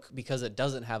joke because it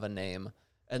doesn't have a name.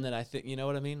 And then I think, you know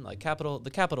what I mean? Like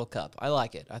the Capital Cup. I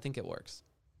like it. I think it works.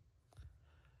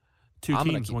 Two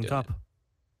teams, one cup.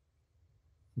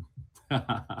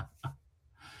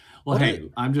 Well, hey,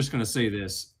 I'm just going to say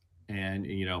this, and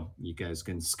you guys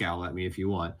can scowl at me if you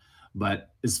want.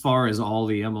 But as far as all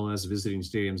the MLS visiting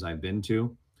stadiums I've been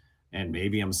to, and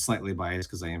maybe I'm slightly biased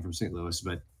because I am from St. Louis,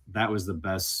 but that was the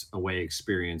best away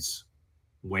experience,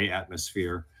 away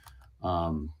atmosphere.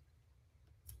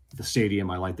 The stadium,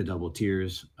 I like the double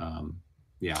tiers.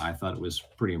 I thought it was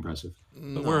pretty impressive.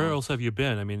 But where else have you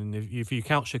been? I mean, if you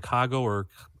count Chicago or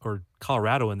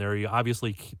Colorado in there, you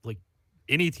obviously like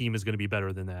any team is going to be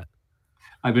better than that.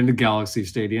 I've been to Galaxy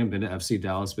Stadium, been to FC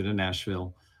Dallas, been to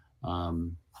Nashville. But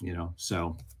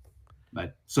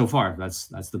so far that's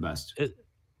the best.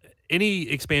 Any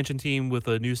expansion team with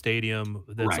a new stadium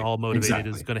that's all motivated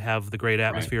is going to have the great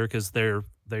atmosphere because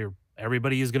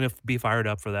everybody is going to be fired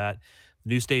up for that.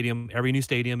 Every new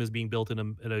stadium is being built in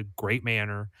a great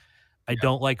manner. I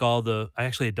don't like all the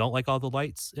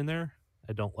lights in there.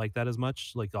 I don't like that as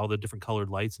much, like all the different colored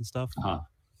lights and stuff.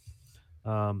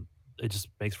 It just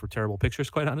makes for terrible pictures,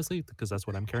 quite honestly, because that's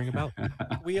what I'm caring about.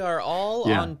 We are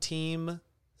all on team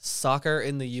soccer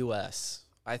in the U.S.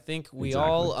 I think we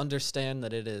all understand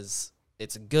that it's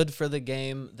good for the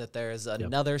game, that there is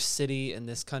another city in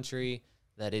this country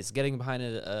that is getting behind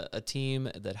a team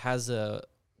that has a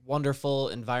wonderful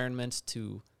environment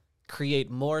to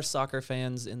create more soccer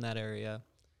fans in that area.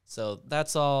 So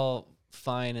that's all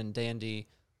fine and dandy,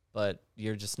 but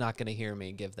you're just not going to hear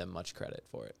me give them much credit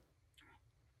for it.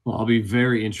 Well, I'll be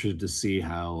very interested to see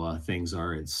how things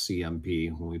are at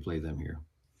CMP when we play them here.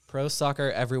 Pro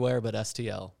soccer everywhere but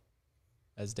STL,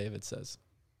 as David says.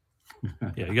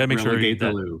 Yeah, you got to make sure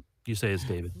you say it's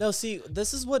David. No, see,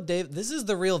 this is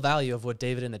the real value of what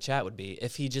David in the chat would be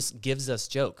if he just gives us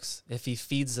jokes, if he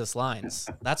feeds us lines.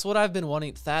 That's what I've been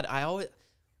wanting. Thad,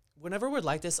 whenever we're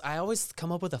like this, I always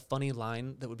come up with a funny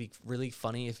line that would be really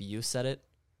funny if you said it,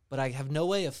 but I have no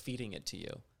way of feeding it to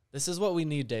you. This is what we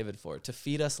need David for, to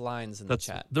feed us lines in the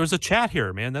chat. There's a chat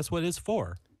here, man. That's what it's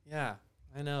for. Yeah,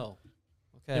 I know.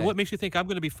 Okay. And what makes you think I'm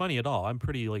going to be funny at all? I'm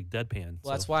pretty like deadpan.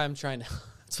 Well, that's why I'm trying to.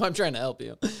 That's why I'm trying to help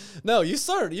you. No, you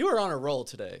started. You were on a roll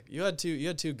today. You had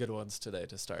two good ones today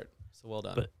to start. So well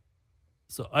done.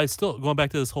 So I still, going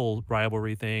back to this whole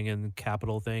rivalry thing and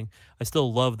capital thing, I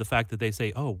still love the fact that they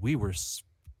say, "Oh, we were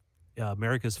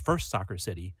America's first soccer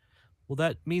city." Well,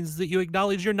 that means that you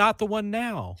acknowledge you're not the one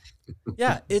now.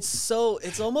 Yeah, it's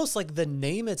almost like the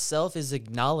name itself is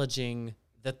acknowledging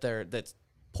that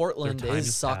Portland Their time is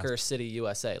has Soccer passed. City,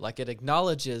 USA. Like it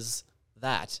acknowledges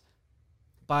that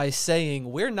by saying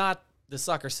we're not the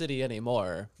Soccer City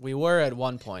anymore. We were at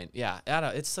one point. Yeah,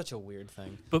 it's such a weird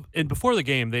thing. And before the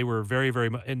game, they were very, very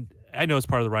much. And I know it's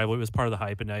part of the rivalry. It was part of the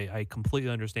hype, and I completely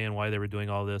understand why they were doing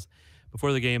all this.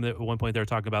 Before the game, at one point they were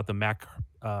talking about the Mac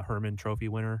Herman Trophy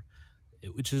winner,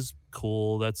 which is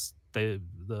cool. That's the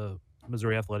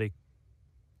Missouri Athletic,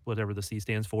 whatever the C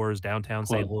stands for, is downtown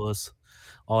St. Louis,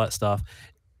 all that stuff.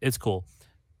 It's cool.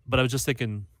 But I was just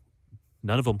thinking,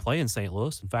 none of them play in St.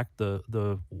 Louis. In fact,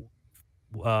 the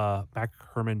Mac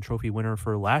Herman Trophy winner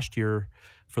for last year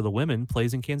for the women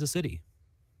plays in Kansas City.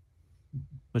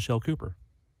 Michelle Cooper.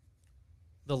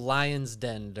 The Lions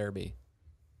Den Derby.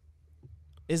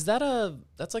 Is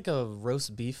that's like a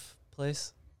roast beef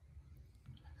place?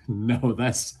 No,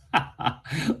 that's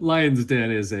Lion's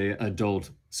Den is a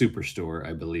adult superstore,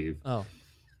 I believe. Oh,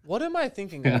 what am I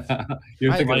thinking of?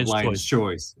 You're thinking Lion's of Lion's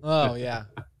Choice. Oh yeah.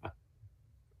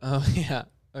 Oh yeah.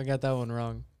 I got that one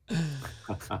wrong.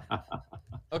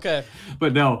 Okay.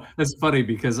 But no, that's funny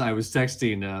because I was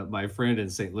texting my friend in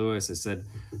St. Louis. I said,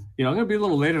 I'm going to be a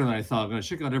little later than I thought. I'm going to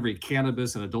check out every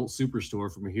cannabis and adult superstore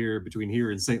between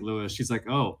here and St. Louis. She's like,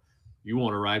 oh, you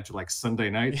won't arrive till like Sunday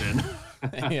night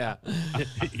then. Yeah.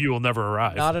 You will never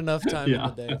arrive. Not enough time in the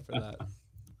day for that.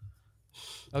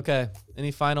 Okay.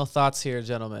 Any final thoughts here,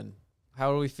 gentlemen?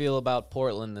 How do we feel about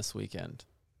Portland this weekend?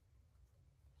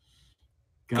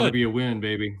 Got to be a win,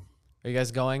 baby. Are you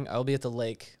guys going? I'll be at the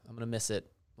lake. I'm going to miss it.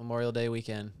 Memorial Day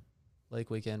weekend. Lake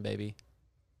weekend, baby.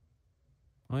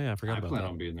 Oh, yeah, I forgot about plan that.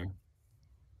 on being there.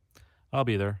 I'll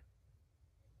be there.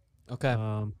 Okay.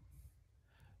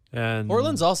 And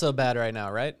Portland's also bad right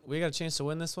now, right? We got a chance to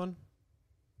win this one?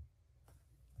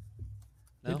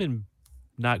 No? they've been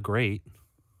not great.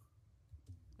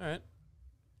 All right.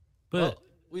 But Well,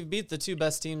 we've beat the two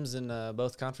best teams in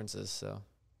both conferences, so.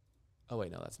 Oh,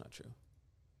 wait, no, that's not true.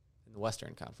 In the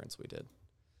Western Conference, we did.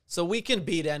 So we can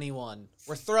beat anyone.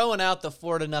 We're throwing out the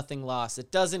 4-0 loss.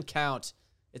 It doesn't count.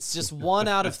 It's just 1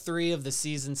 out of 3 of the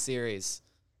season series.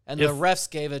 And the refs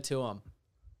gave it to them.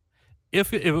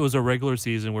 if it was a regular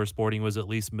season where Sporting was at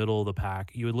least middle of the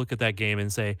pack, you would look at that game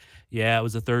and say, yeah, it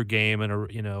was the third game and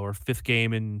or fifth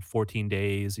game in 14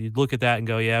 days. You'd look at that and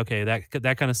go, yeah, okay,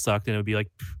 that kind of sucked, and it would be like,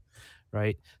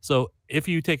 right? So if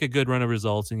you take a good run of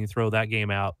results and you throw that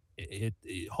game out, it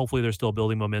hopefully they're still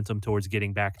building momentum towards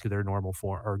getting back to their normal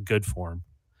form or good form.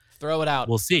 Throw it out.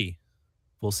 We'll see.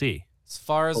 As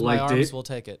far as my arms will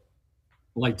take it.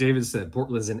 Like David said,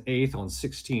 Portland's in 8th on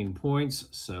 16 points,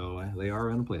 so they are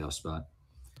in a playoff spot.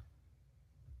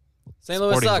 St.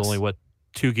 Louis Sporting's sucks. only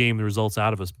 2 game results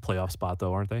out of a playoff spot,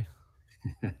 though, aren't they?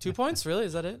 2 points? Really?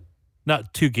 Is that it?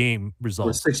 Not 2 game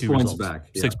results. We're 6 2 points results. back.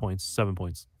 6 points, 7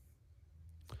 points.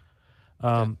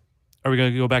 Are we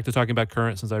going to go back to talking about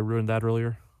current since I ruined that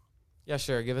earlier? Yeah,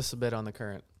 sure. Give us a bit on the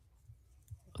current.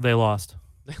 They lost.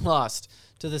 They lost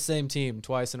to the same team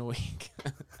twice in a week.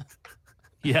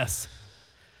 Yes.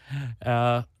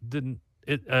 Rookie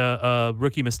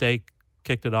mistake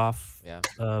kicked it off.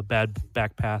 Yeah. Bad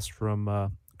back pass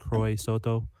from Croy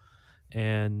Soto,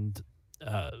 and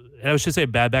I should say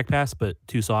bad back pass, but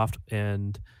too soft.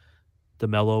 And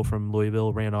DeMello from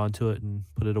Louisville ran onto it and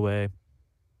put it away.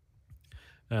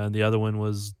 And the other one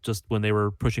was just when they were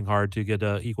pushing hard to get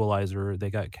an equalizer, they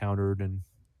got countered, and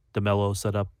DeMello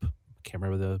set up. Can't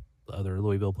remember the other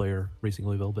Louisville player, Racing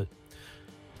Louisville, but.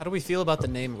 How do we feel about the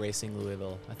name Racing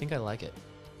Louisville? I think I like it.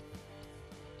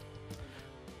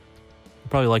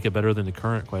 Probably like it better than the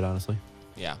current, quite honestly.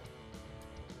 Yeah.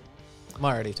 I'm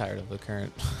already tired of the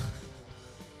current.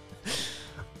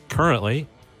 Currently,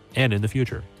 and in the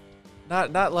future.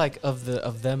 Not like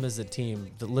of them as a team,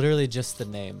 but literally just the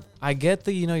name. I get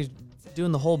the you're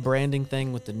doing the whole branding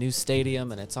thing with the new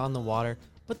stadium and it's on the water,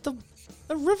 but the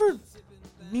river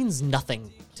means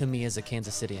nothing to me as a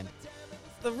Kansas Cityan.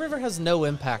 The river has no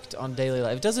impact on daily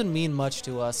life. It doesn't mean much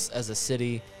to us as a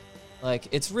city. Like,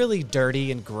 it's really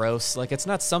dirty and gross. Like, it's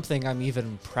not something I'm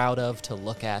even proud of to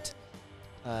look at.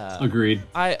 Agreed.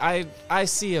 I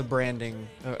see a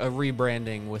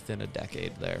rebranding within a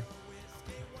decade there.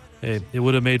 Hey, it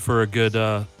would have made for a good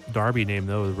derby name,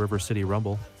 though, the River City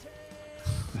Rumble.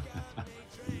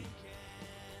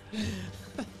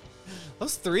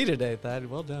 3 today, Thad.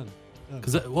 Well done.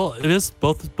 Because it is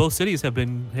both cities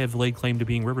have laid claim to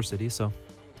being River City. So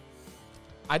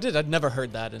I'd never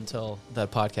heard that until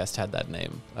that podcast had that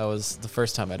name. That was the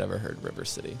first time I'd ever heard River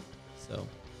City. So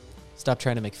stop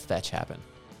trying to make fetch happen.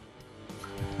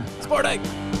 Sport Egg.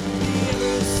 The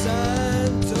other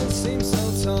side don't seem so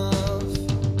tough,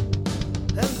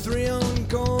 and 3 own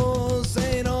goals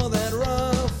ain't all that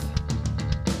rough.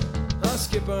 Our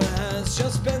skipper has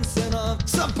just been sent off.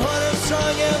 Supporters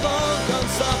strong have all gone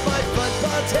soft. My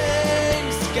football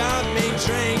team's got me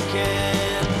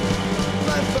drinking.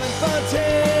 My football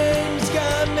team's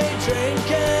got me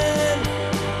drinking.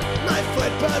 My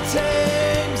football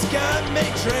team's got me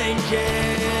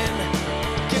drinking.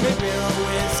 Give me beer or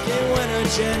whiskey, wine or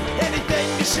gin, anything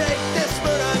to shake this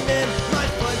mood I'm